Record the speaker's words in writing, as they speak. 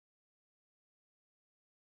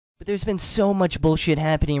But there's been so much bullshit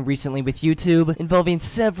happening recently with YouTube, involving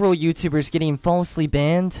several YouTubers getting falsely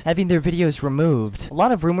banned, having their videos removed. A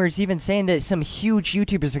lot of rumors even saying that some huge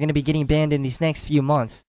YouTubers are going to be getting banned in these next few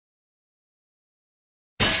months.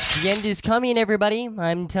 The end is coming, everybody.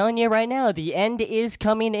 I'm telling you right now, the end is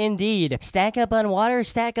coming indeed. Stack up on water,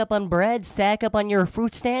 stack up on bread, stack up on your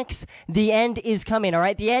fruit snacks. The end is coming,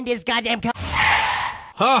 alright? The end is goddamn coming.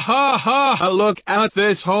 Ha ha ha! Look at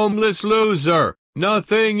this homeless loser.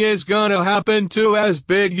 Nothing is gonna happen to as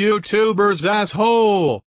big YouTubers,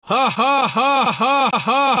 asshole! Ha ha ha ha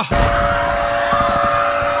ha!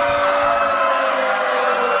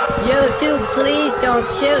 YouTube, please don't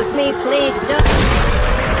shoot me, please don't.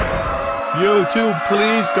 YouTube,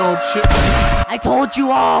 please don't shoot. I told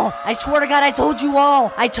you all! I swear to God, I told you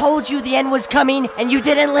all! I told you the end was coming, and you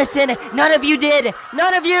didn't listen! None of you did!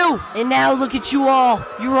 None of you! And now look at you all!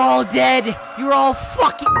 You're all dead! You're all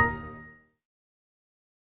fucking...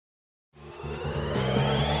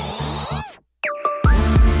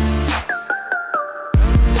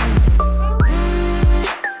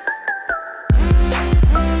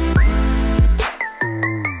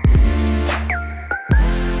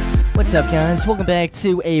 What's up, guys? Welcome back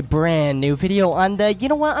to a brand new video on the... You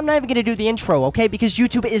know what? I'm not even gonna do the intro, okay? Because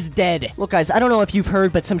YouTube is dead. Look, guys, I don't know if you've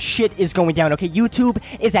heard, but some shit is going down, okay? YouTube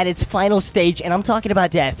is at its final stage, and I'm talking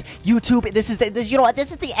about death. YouTube, you know what?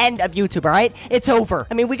 This is the end of YouTube, alright? It's over.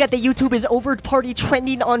 I mean, we got the YouTube is over party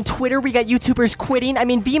trending on Twitter. We got YouTubers quitting. I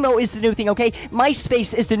mean, Vimeo is the new thing, okay?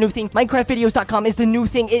 MySpace is the new thing. MinecraftVideos.com is the new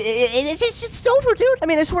thing. It's over, dude. I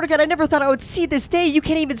mean, I swear to God, I never thought I would see this day. You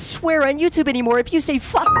can't even swear on YouTube anymore if you say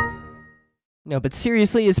fuck. No, but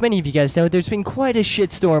seriously, as many of you guys know, there's been quite a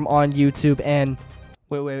shitstorm on YouTube, and...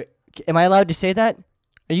 Wait, am I allowed to say that?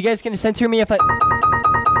 Are you guys gonna censor me if I...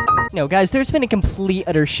 No, guys, there's been a complete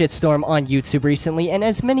utter shitstorm on YouTube recently, and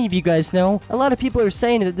as many of you guys know, a lot of people are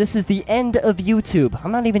saying that this is the end of YouTube.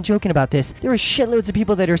 I'm not even joking about this. There are shitloads of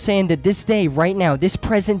people that are saying that this day, right now, this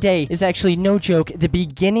present day, is actually, no joke, the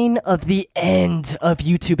beginning of the end of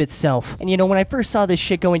YouTube itself. And you know, when I first saw this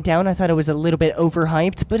shit going down, I thought it was a little bit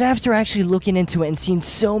overhyped, but after actually looking into it and seeing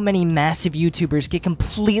so many massive YouTubers get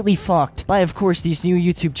completely fucked by, of course, these new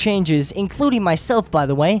YouTube changes, including myself, by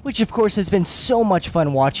the way, which of course has been so much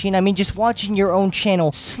fun watching. I mean, just watching your own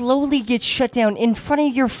channel slowly get shut down in front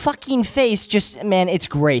of your fucking face, just, man, it's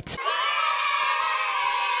great.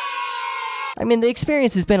 I mean, the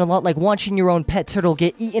experience has been a lot like watching your own pet turtle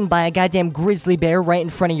get eaten by a goddamn grizzly bear right in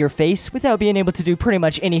front of your face without being able to do pretty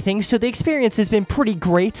much anything, so the experience has been pretty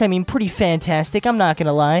great. I mean, pretty fantastic, I'm not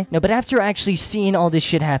gonna lie. No, but after actually seeing all this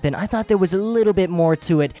shit happen, I thought there was a little bit more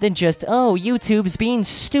to it than just, oh, YouTube's being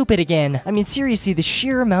stupid again. I mean, seriously, the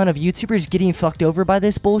sheer amount of YouTubers getting fucked over by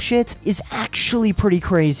this bullshit is actually pretty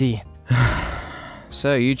crazy.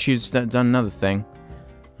 So, YouTube's done another thing.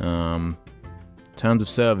 Terms of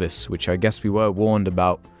service, which I guess we were warned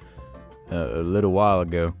about a little while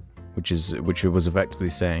ago, which it was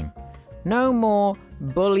effectively saying, no more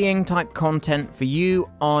bullying type content for you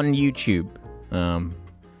on YouTube.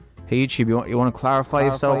 Hey YouTube, you want to clarify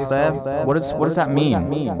yourself there? What does that mean?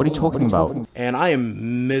 What are you talking about? And I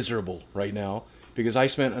am miserable right now because I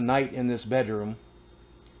spent a night in this bedroom,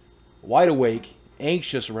 wide awake,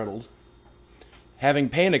 anxious, riddled, having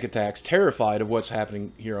panic attacks, terrified of what's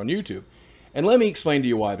happening here on YouTube. And let me explain to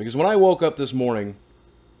you why. Because when I woke up this morning,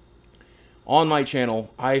 on my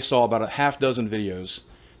channel, I saw about a half-dozen videos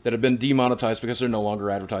that have been demonetized because they're no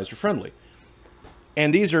longer advertiser friendly.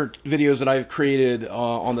 And these are videos that I've created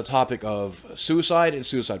on the topic of suicide and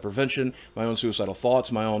suicide prevention, my own suicidal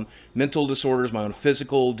thoughts, my own mental disorders, my own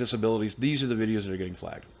physical disabilities. These are the videos that are getting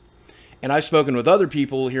flagged. And I've spoken with other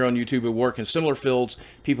people here on YouTube who work in similar fields,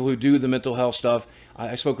 people who do the mental health stuff.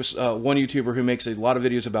 I spoke with one YouTuber who makes a lot of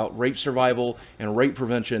videos about rape survival and rape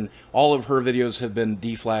prevention. All of her videos have been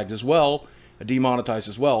deflagged as well, demonetized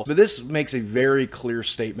as well. But this makes a very clear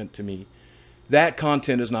statement to me. That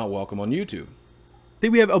content is not welcome on YouTube.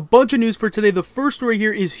 We have a bunch of news for today. The first story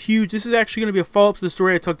here is huge. This is actually going to be a follow-up to the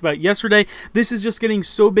story I talked about yesterday. This is just getting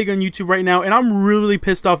so big on YouTube right now, and I'm really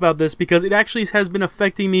pissed off about this because it actually has been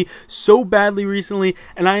affecting me so badly recently,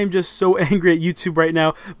 and I am just so angry at YouTube right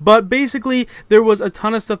now. But basically, there was a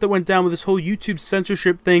ton of stuff that went down with this whole YouTube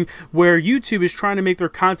censorship thing where YouTube is trying to make their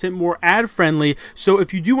content more ad-friendly. So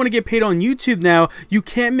if you do want to get paid on YouTube now, you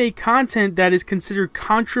can't make content that is considered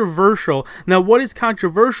controversial. Now, what is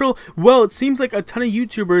controversial? Well, it seems like a ton of many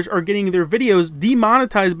YouTubers are getting their videos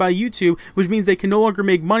demonetized by YouTube, which means they can no longer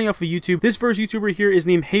make money off of YouTube. This first YouTuber here is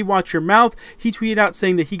named Hey Watch Your Mouth. He tweeted out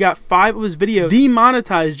saying that he got 5 of his videos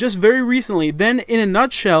demonetized just very recently. Then in a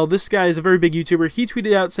nutshell, this guy is a very big YouTuber. He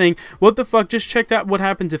tweeted out saying, what the fuck, just checked out what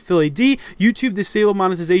happened to Philly D. YouTube disabled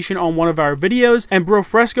monetization on one of our videos, and Bro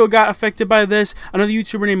Fresco got affected by this. Another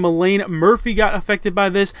YouTuber named Melaine Murphy got affected by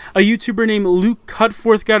this. A YouTuber named Luke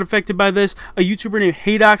Cutforth got affected by this. A YouTuber named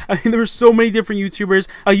Haydox. I mean, there were so many different YouTubers.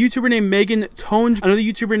 A YouTuber named Megan Tonge. Another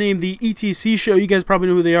YouTuber named the ETC Show. You guys probably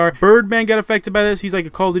know who they are. Birdman got affected by this. He's like a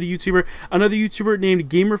Call of Duty YouTuber. Another YouTuber named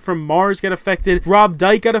Gamer from Mars got affected. Rob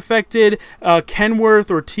Dyke got affected. Kenworth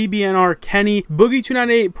or TBNR Kenny.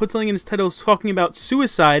 Boogie298 put something in his title talking about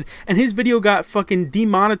suicide, and his video got fucking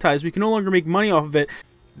demonetized. We can no longer make money off of it.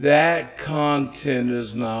 That content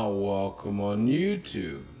is not welcome on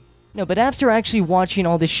YouTube. No, but after actually watching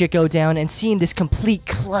all this shit go down and seeing this complete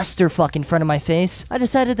clusterfuck in front of my face, I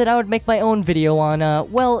decided that I would make my own video on,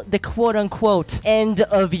 well, the quote-unquote end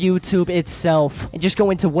of YouTube itself, and just go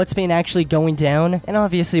into what's been actually going down, and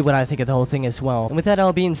obviously what I think of the whole thing as well. And with that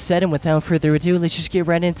all being said, and without further ado, let's just get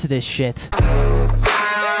right into this shit.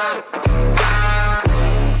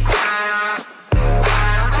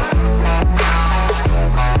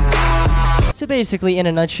 So basically, in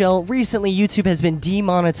a nutshell, recently YouTube has been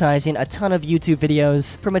demonetizing a ton of YouTube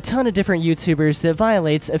videos from a ton of different YouTubers that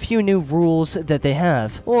violates a few new rules that they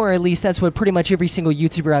have. Or at least that's what pretty much every single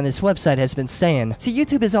YouTuber on this website has been saying. See,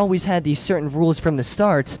 YouTube has always had these certain rules from the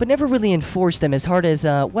start, but never really enforced them as hard as,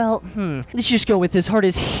 let's just go with as hard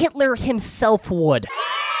as Hitler himself would.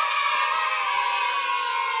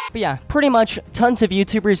 But yeah, pretty much tons of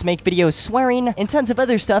YouTubers make videos swearing, and tons of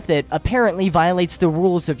other stuff that apparently violates the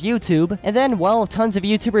rules of YouTube, and then, well, tons of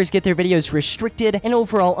YouTubers get their videos restricted and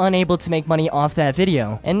overall unable to make money off that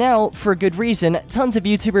video. And now, for good reason, tons of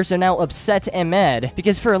YouTubers are now upset and mad,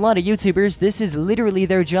 because for a lot of YouTubers, this is literally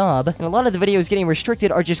their job, and a lot of the videos getting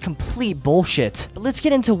restricted are just complete bullshit. But let's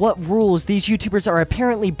get into what rules these YouTubers are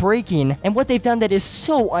apparently breaking, and what they've done that is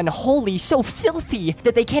so unholy, so filthy,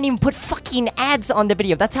 that they can't even put fucking ads on the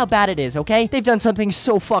video. That's how bad it is, okay? They've done something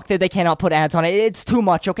so fucked that they cannot put ads on it. It's too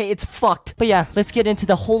much, okay? It's fucked. But yeah, let's get into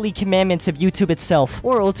the holy commandments of YouTube itself,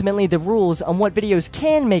 or ultimately the rules on what videos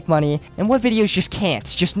can make money and what videos just can't.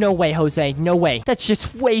 Just no way, Jose. No way. That's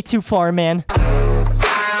just way too far, man.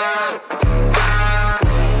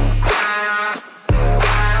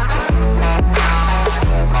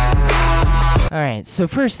 Alright, so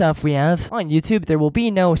first off we have, on YouTube there will be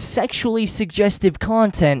no sexually suggestive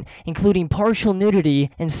content, including partial nudity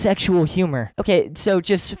and sexual humor. Okay, so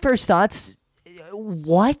just first thoughts.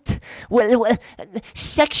 What?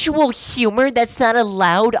 Sexual humor that's not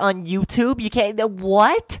allowed on YouTube? You can't.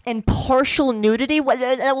 What? And partial nudity? What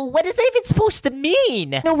is that even supposed to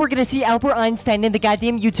mean? No, we're gonna see Albert Einstein in the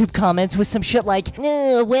goddamn YouTube comments with some shit like,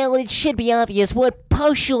 well, it should be obvious what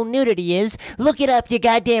partial nudity is. Look it up, you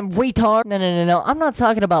goddamn retard. No. I'm not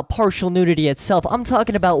talking about partial nudity itself. I'm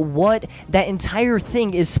talking about what that entire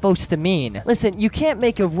thing is supposed to mean. Listen, you can't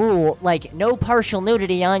make a rule like no partial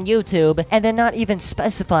nudity on YouTube and then not even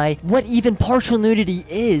specify what even partial nudity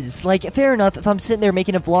is. Like, fair enough if I'm sitting there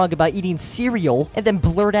making a vlog about eating cereal and then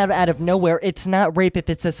blurt out of nowhere it's not rape if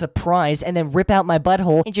it's a surprise, and then rip out my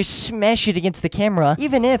butthole and just smash it against the camera.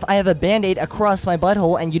 Even if I have a band-aid across my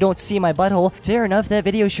butthole and you don't see my butthole, fair enough, that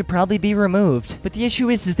video should probably be removed. But the issue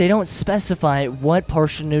is they don't specify what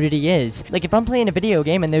partial nudity is. Like, if I'm playing a video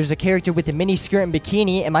game and there's a character with a mini skirt and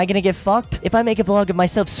bikini, am I gonna get fucked? If I make a vlog of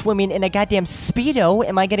myself swimming in a goddamn Speedo,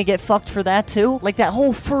 am I gonna get fucked for that too? Like, that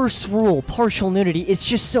whole first rule, partial nudity, is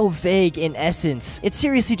just so vague in essence. It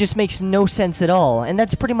seriously just makes no sense at all, and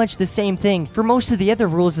that's pretty much the same thing for most of the other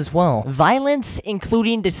rules as well. Violence,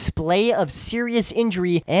 including display of serious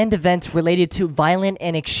injury and events related to violent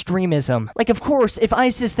and extremism. Like, of course, if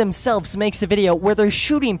ISIS themselves makes a video where they're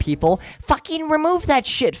shooting people, fucking remove that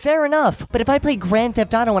shit, fair enough. But if I play Grand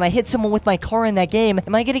Theft Auto and I hit someone with my car in that game,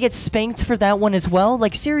 am I gonna get spanked for that one as well?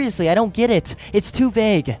 Like, seriously, I don't get it. It's too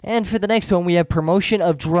vague. And for the next one, we have promotion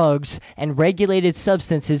of drugs and regulated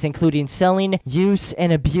substances, including selling, use,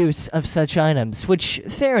 and abuse of such items. Which,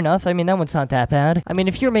 fair enough, I mean, that one's not that bad. I mean,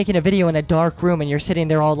 if you're making a video in a dark room and you're sitting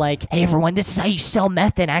there all like, hey everyone, this is how you sell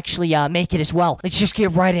meth and actually make it as well. Let's just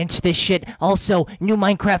get right into this shit. Also, new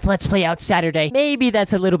Minecraft Let's Play out Saturday. Maybe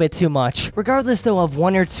that's a little bit too much. Regardless though of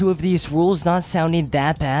one or two of these rules not sounding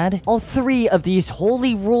that bad, all three of these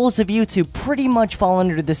holy rules of YouTube pretty much fall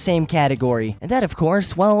under the same category. And that, of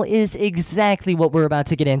course, well, is exactly what we're about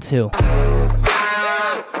to get into.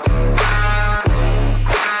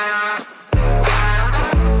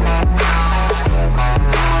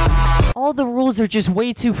 All the rules are just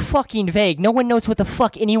way too fucking vague. No one knows what the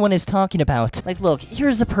fuck anyone is talking about. Like, look,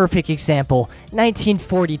 here's a perfect example.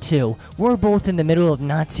 1942. We're both in the middle of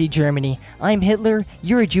Nazi Germany. I'm Hitler,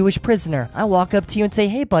 you're a Jewish prisoner. I walk up to you and say,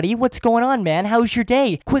 hey buddy, what's going on, man? How's your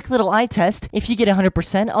day? Quick little eye test. If you get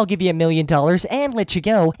 100%, I'll give you $1 million and let you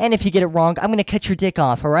go. And if you get it wrong, I'm gonna cut your dick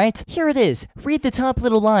off, alright? Here it is. Read the top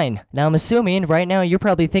little line. Now I'm assuming right now you're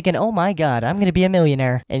probably thinking, oh my god, I'm gonna be a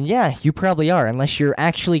millionaire. And yeah, you probably are, unless you're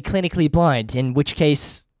actually clinically blind, in which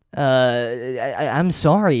case... I'm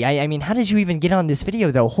sorry. I mean, how did you even get on this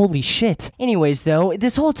video, though? Holy shit. Anyways, though,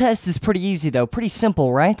 this whole test is pretty easy, though. Pretty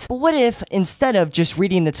simple, right? But what if, instead of just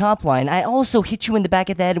reading the top line, I also hit you in the back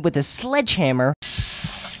of the head with a sledgehammer...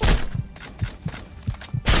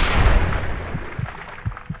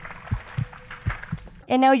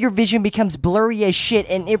 and now your vision becomes blurry as shit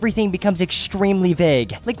and everything becomes extremely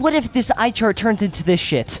vague. Like, what if this eye chart turns into this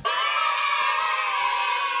shit?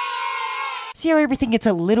 See how everything gets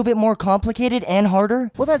a little bit more complicated and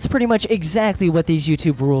harder? Well, that's pretty much exactly what these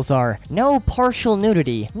YouTube rules are. No partial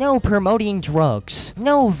nudity, no promoting drugs,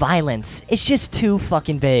 no violence. It's just too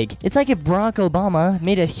fucking vague. It's like if Barack Obama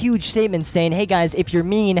made a huge statement saying, hey guys, if you're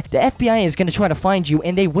mean, the FBI is gonna try to find you,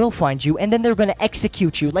 and they will find you, and then they're gonna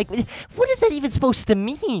execute you. Like, what is that even supposed to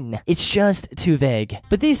mean? It's just too vague.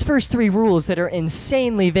 But these first 3 rules that are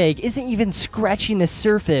insanely vague isn't even scratching the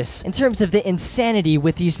surface in terms of the insanity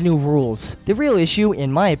with these new rules. The real issue,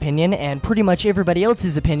 in my opinion, and pretty much everybody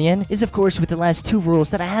else's opinion, is of course with the last 2 rules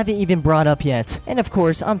that I haven't even brought up yet. And of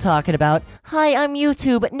course, I'm talking about, hi, I'm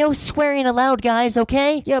YouTube, no swearing allowed, guys,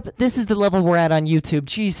 okay? Yep, this is the level we're at on YouTube,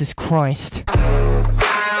 Jesus Christ.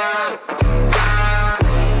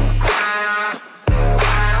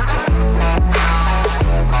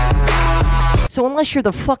 So unless you're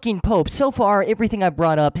the fucking Pope, so far everything I've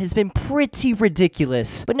brought up has been pretty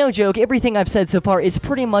ridiculous. But no joke, everything I've said so far is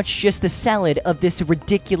pretty much just the salad of this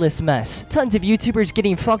ridiculous mess. Tons of YouTubers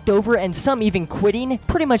getting fucked over and some even quitting,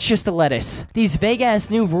 pretty much just the lettuce. These vague-ass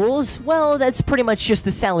new rules, well, that's pretty much just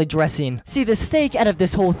the salad dressing. See, the steak out of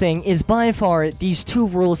this whole thing is by far these 2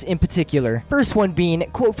 rules in particular. First one being,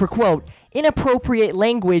 quote for quote, inappropriate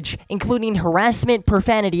language, including harassment,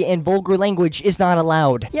 profanity, and vulgar language is not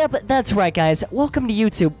allowed. Yeah, but that's right, guys. Welcome to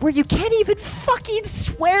YouTube, where you can't even fucking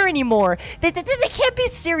swear anymore. They can't be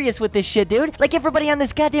serious with this shit, dude. Like, everybody on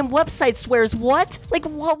this goddamn website swears. What? Like,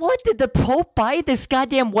 what? Did the Pope buy this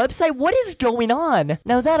goddamn website? What is going on?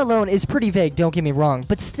 Now, that alone is pretty vague, don't get me wrong,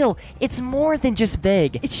 but still, it's more than just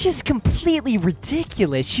vague. It's just completely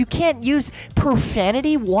ridiculous. You can't use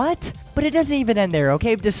profanity? What? But it doesn't even end there,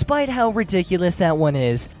 okay? Despite how ridiculous that one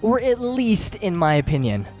is, or at least in my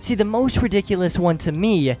opinion. See, the most ridiculous one to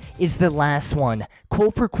me is the last one.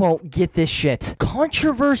 Quote for quote, get this shit.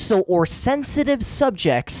 Controversial or sensitive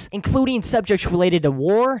subjects, including subjects related to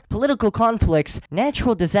war, political conflicts,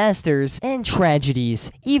 natural disasters, and tragedies,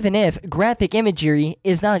 even if graphic imagery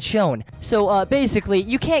is not shown. So, basically,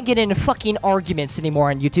 you can't get into fucking arguments anymore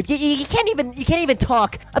on YouTube. You can't even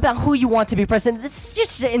talk about who you want to be president. It's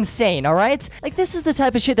just insane, alright? Like, this is the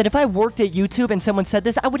type of shit that if I worked at YouTube and someone said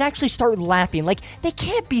this, I would actually start laughing. Like, they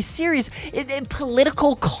can't be serious.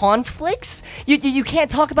 Political conflicts? You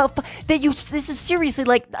can't talk about this is seriously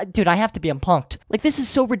like, dude, I have to be unpunked. Like, this is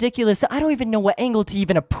so ridiculous that I don't even know what angle to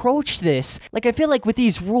even approach this. Like, I feel like with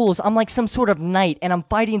these rules, I'm like some sort of knight and I'm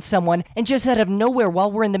fighting someone, and just out of nowhere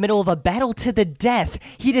while we're in the middle of a battle to the death,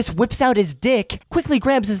 he just whips out his dick, quickly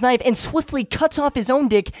grabs his knife, and swiftly cuts off his own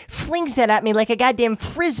dick, flings it at me like a goddamn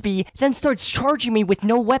frisbee, then starts charging me with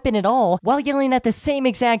no weapon at all, while yelling at the same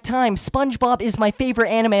exact time, SpongeBob is my favorite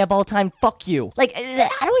anime of all time, fuck you. Like, I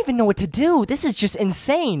don't even know what to do. This is just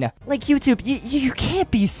insane. Like, YouTube, you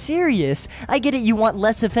can't be serious. I get it, you want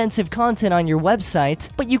less offensive content on your website,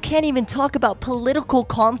 but you can't even talk about political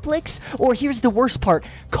conflicts, or here's the worst part,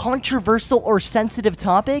 controversial or sensitive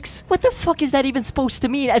topics? What the fuck is that even supposed to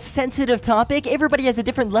mean? A sensitive topic? Everybody has a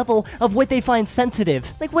different level of what they find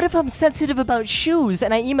sensitive. Like, what if I'm sensitive about shoes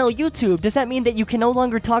and I email YouTube? Does that mean that you can no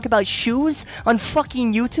longer talk about shoes on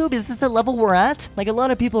fucking YouTube? Is this the level we're at? Like, a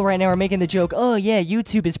lot of people right now are making the joke, oh yeah,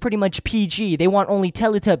 YouTube is pretty much PG. They want only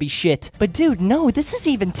Teletubby shit. But dude, no, this is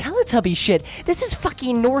even Teletubby shit. This is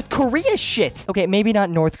fucking North Korea shit. Okay, maybe not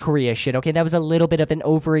North Korea shit, okay? That was a little bit of an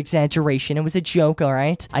over-exaggeration. It was a joke,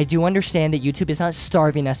 alright? I do understand that YouTube is not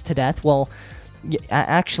starving us to death. Well,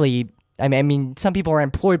 actually, I mean, some people are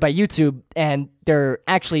employed by YouTube, and they're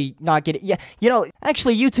actually not getting... Yeah, you know,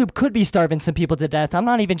 actually, YouTube could be starving some people to death. I'm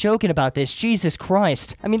not even joking about this. Jesus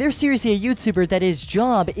Christ. I mean, there's seriously a YouTuber that his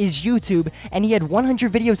job is YouTube, and he had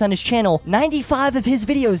 100 videos on his channel. 95 of his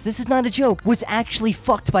videos, this is not a joke, was actually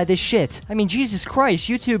fucked by this shit. I mean, Jesus Christ,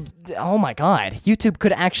 YouTube... Oh my god. YouTube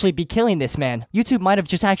could actually be killing this man. YouTube might have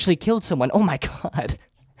just actually killed someone. Oh my god.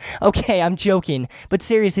 Okay, I'm joking, but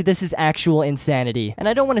seriously, this is actual insanity. And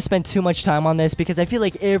I don't want to spend too much time on this because I feel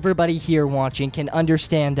like everybody here watching can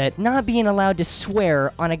understand that not being allowed to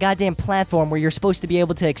swear on a goddamn platform where you're supposed to be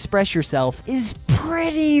able to express yourself is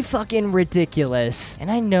pretty fucking ridiculous. And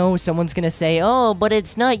I know someone's gonna say, oh, but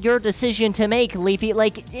it's not your decision to make, Leafy.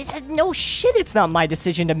 Like, no shit, it's not my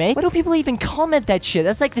decision to make. Why do people even comment that shit?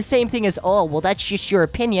 That's like the same thing as, oh, well, that's just your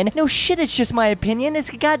opinion. No shit, it's just my opinion. It's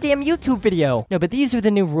a goddamn YouTube video. No, but these are the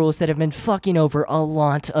new rules that have been fucking over a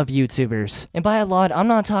lot of YouTubers. And by a lot, I'm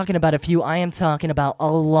not talking about a few, I am talking about a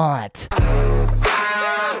lot.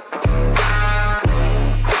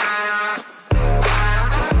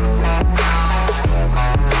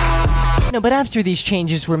 No, but after these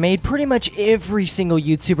changes were made, pretty much every single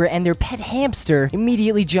YouTuber and their pet hamster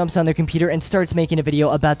immediately jumps on their computer and starts making a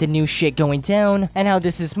video about the new shit going down, and how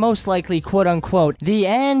this is most likely, quote-unquote, the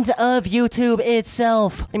end of YouTube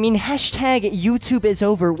itself. I mean, hashtag YouTube is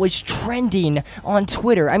over was trending on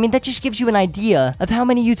Twitter. I mean, that just gives you an idea of how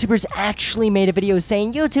many YouTubers actually made a video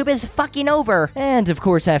saying YouTube is fucking over. And of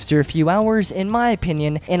course, after a few hours, in my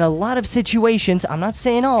opinion, in a lot of situations, I'm not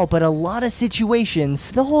saying all, but a lot of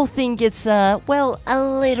situations, the whole thing gets well, a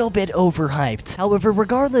little bit overhyped. However,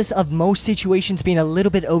 regardless of most situations being a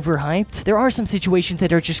little bit overhyped, there are some situations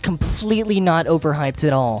that are just completely not overhyped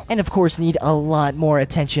at all, and of course need a lot more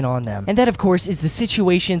attention on them. And that, of course, is the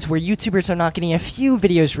situations where YouTubers are not getting a few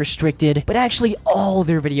videos restricted, but actually all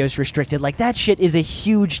their videos restricted. Like, that shit is a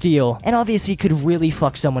huge deal, and obviously could really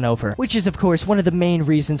fuck someone over, which is, of course, one of the main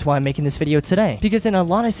reasons why I'm making this video today, because in a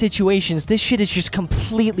lot of situations, this shit is just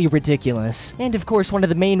completely ridiculous. And of course, one of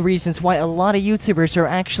the main reasons why a lot of YouTubers are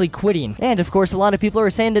actually quitting. And of course, a lot of people are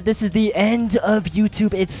saying that this is the end of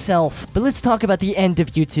YouTube itself. But let's talk about the end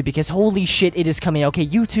of YouTube, because holy shit, it is coming. Okay,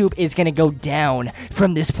 YouTube is gonna go down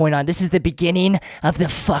from this point on. This is the beginning of the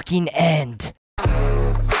fucking end.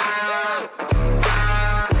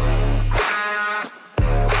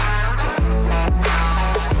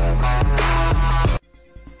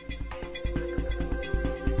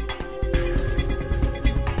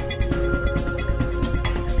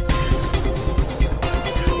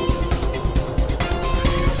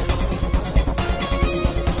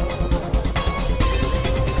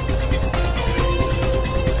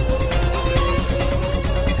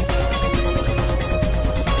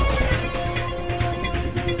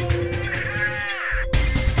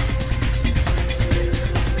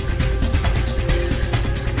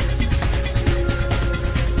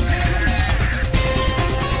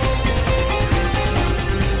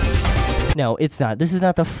 No, it's not. This is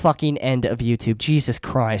not the fucking end of YouTube. Jesus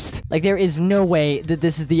Christ. Like, there is no way that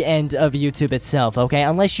this is the end of YouTube itself, okay?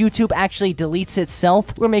 Unless YouTube actually deletes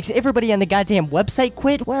itself or makes everybody on the goddamn website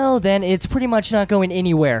quit, well, then it's pretty much not going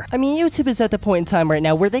anywhere. I mean, YouTube is at the point in time right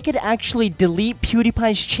now where they could actually delete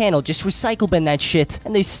PewDiePie's channel, just recycle bin that shit,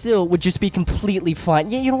 and they still would just be completely fine.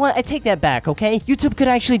 Yeah, you know what? I take that back, okay? YouTube could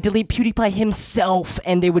actually delete PewDiePie himself,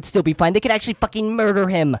 and they would still be fine. They could actually fucking murder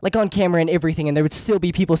him, like on camera and everything, and there would still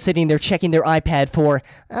be people sitting there checking their iPad for,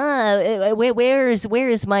 where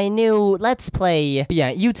is my new Let's Play? But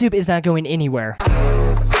yeah, YouTube is not going anywhere.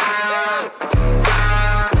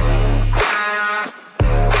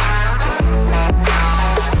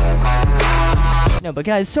 No, but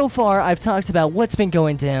guys, so far, I've talked about what's been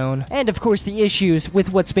going down, and of course the issues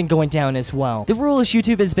with what's been going down as well. The rules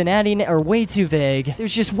YouTube has been adding are way too vague.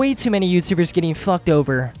 There's just way too many YouTubers getting fucked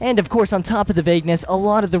over. And of course, on top of the vagueness, a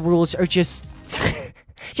lot of the rules are just...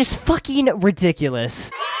 just fucking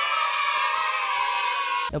ridiculous.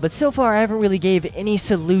 No, but so far I haven't really gave any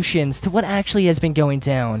solutions to what actually has been going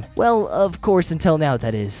down. Well, of course, until now,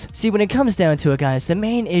 that is. See, when it comes down to it, guys, the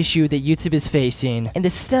main issue that YouTube is facing, and the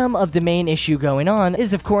stem of the main issue going on,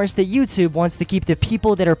 is of course that YouTube wants to keep the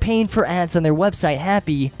people that are paying for ads on their website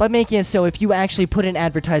happy by making it so if you actually put an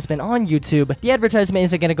advertisement on YouTube, the advertisement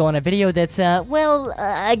isn't gonna go on a video that's,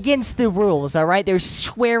 against the rules, alright? There's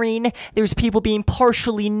swearing, there's people being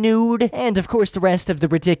partially nude, and of course the rest of the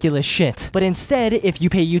ridiculous shit. But instead, if you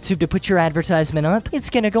pay YouTube to put your advertisement up,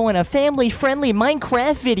 it's gonna go in a family-friendly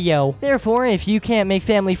Minecraft video. Therefore, if you can't make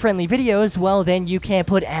family-friendly videos, well, then you can't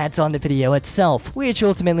put ads on the video itself, which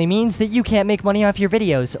ultimately means that you can't make money off your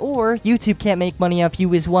videos, or YouTube can't make money off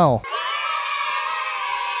you as well.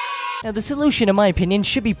 Now, the solution, in my opinion,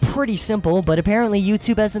 should be pretty simple, but apparently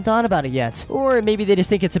YouTube hasn't thought about it yet. Or maybe they just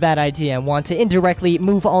think it's a bad idea and want to indirectly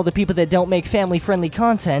move all the people that don't make family-friendly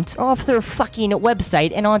content off their fucking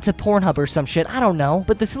website and onto Pornhub or some shit. I don't know.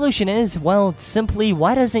 But the solution is, well, simply,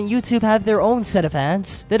 why doesn't YouTube have their own set of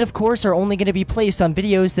ads that, of course, are only going to be placed on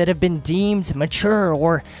videos that have been deemed mature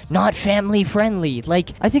or not family-friendly?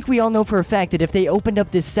 Like, I think we all know for a fact that if they opened up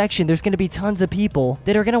this section, there's going to be tons of people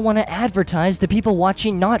that are going to want to advertise the people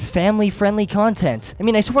watching not family-friendly content. I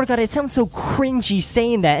mean, I swear to God, it sounds so cringy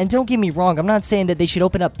saying that, and don't get me wrong, I'm not saying that they should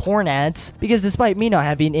open up porn ads, because despite me not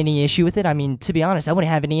having any issue with it, I mean, to be honest, I wouldn't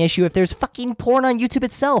have any issue if there's fucking porn on YouTube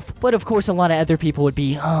itself. But of course, a lot of other people would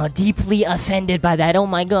be, deeply offended by that. Oh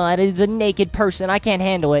my God, it's a naked person, I can't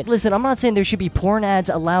handle it. Listen, I'm not saying there should be porn ads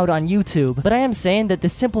allowed on YouTube, but I am saying that the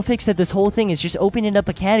simple fix to this whole thing is just opening up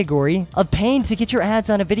a category of paying to get your ads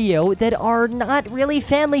on a video that are not really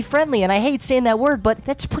family-friendly, and I hate saying that word, but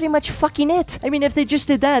that's pretty much fucking it. I mean, if they just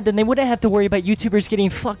did that, then they wouldn't have to worry about YouTubers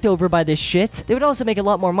getting fucked over by this shit. They would also make a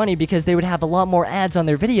lot more money because they would have a lot more ads on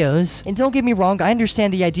their videos. And don't get me wrong, I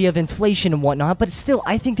understand the idea of inflation and whatnot, but still,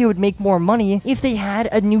 I think they would make more money if they had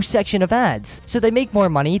a new section of ads. So they make more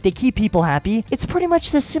money, they keep people happy. It's pretty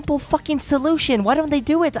much the simple fucking solution. Why don't they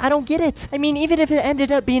do it? I don't get it. I mean, even if it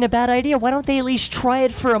ended up being a bad idea, why don't they at least try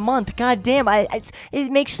it for a month? God damn,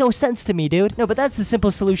 it makes no sense to me, dude. No, but that's the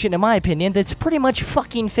simple solution, in my opinion, that's pretty much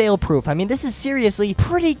fucking fail-proof. I mean, this is seriously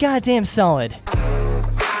pretty goddamn solid.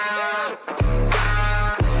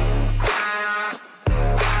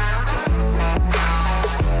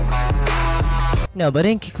 No, but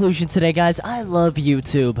in conclusion today, guys, I love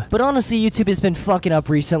YouTube. But honestly, YouTube has been fucking up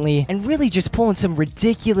recently and really just pulling some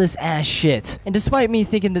ridiculous ass shit. And despite me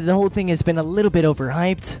thinking that the whole thing has been a little bit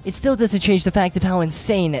overhyped, it still doesn't change the fact of how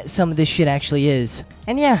insane some of this shit actually is.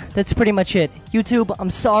 And yeah, that's pretty much it. YouTube,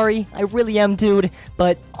 I'm sorry. I really am, dude.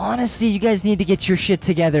 But honestly, you guys need to get your shit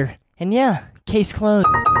together. And yeah, case closed.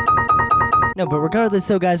 No, but regardless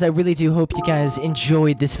though, guys, I really do hope you guys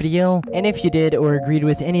enjoyed this video. And if you did or agreed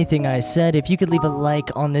with anything I said, if you could leave a like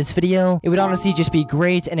on this video, it would honestly just be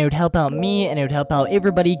great, and it would help out me, and it would help out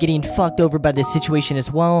everybody getting fucked over by this situation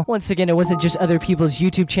as well. Once again, it wasn't just other people's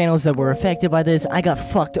YouTube channels that were affected by this. I got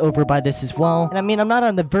fucked over by this as well. And I mean, I'm not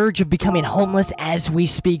on the verge of becoming homeless as we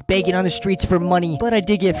speak, begging on the streets for money, but I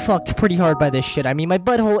did get fucked pretty hard by this shit. I mean, my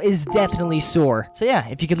butthole is definitely sore. So yeah,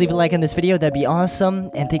 if you could leave a like on this video, that'd be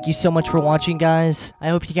awesome. And thank you so much for watching, guys. I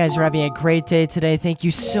hope you guys are having a great day today. Thank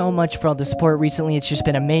you so much for all the support recently. It's just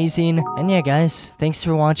been amazing. And yeah, guys, thanks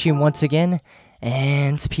for watching once again,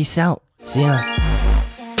 and peace out. See ya.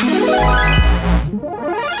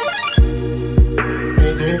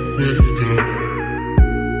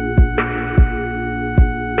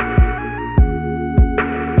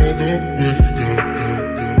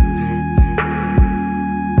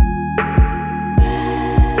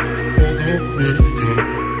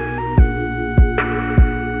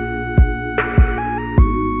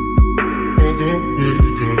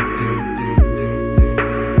 We do.